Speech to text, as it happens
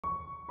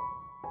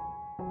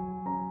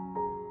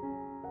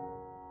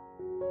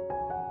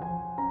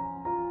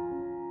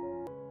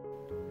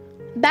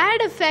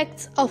Bad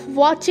effects of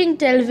watching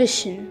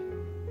television.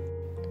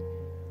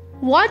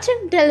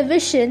 Watching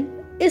television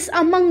is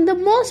among the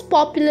most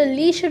popular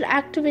leisure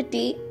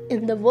activity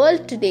in the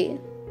world today.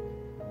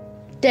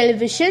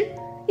 Television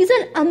is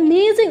an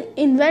amazing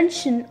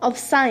invention of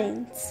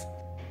science.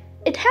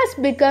 It has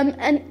become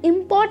an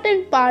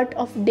important part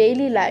of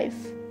daily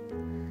life.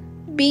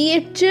 Be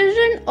it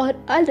children or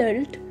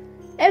adult,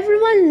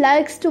 everyone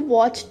likes to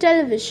watch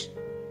television.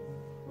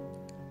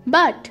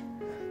 But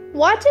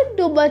watching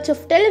too much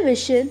of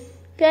television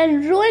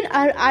can ruin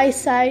our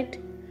eyesight,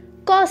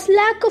 cause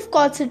lack of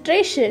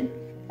concentration,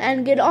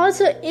 and can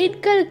also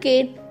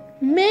inculcate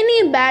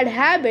many bad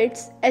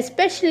habits,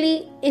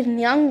 especially in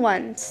young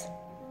ones.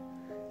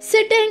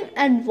 Sitting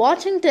and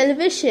watching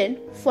television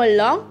for a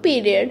long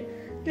period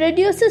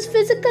reduces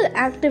physical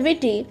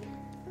activity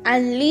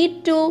and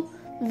lead to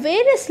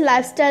various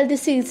lifestyle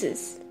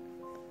diseases.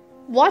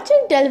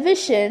 Watching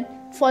television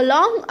for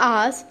long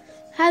hours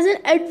has an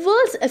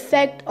adverse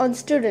effect on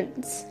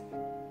students.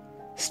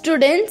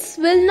 Students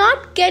will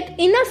not get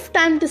enough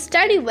time to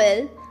study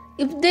well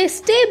if they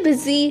stay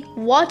busy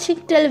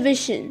watching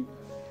television.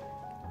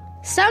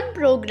 Some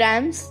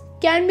programs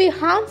can be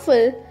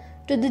harmful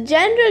to the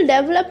general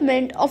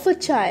development of a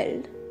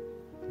child.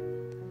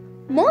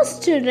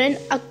 Most children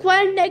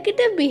acquire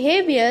negative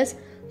behaviors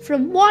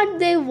from what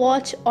they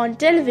watch on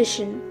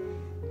television.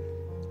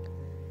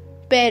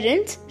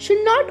 Parents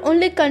should not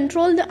only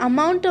control the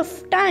amount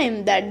of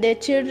time that their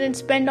children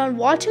spend on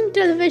watching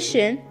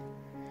television,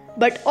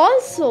 but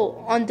also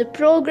on the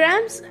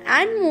programs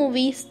and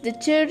movies the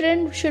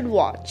children should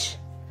watch.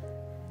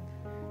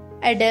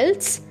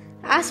 Adults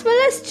as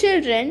well as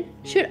children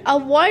should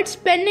avoid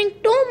spending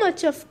too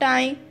much of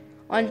time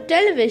on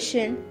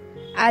television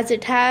as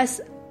it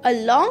has a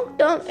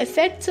long-term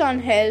effects on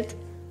health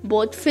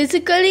both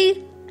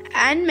physically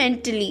and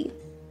mentally.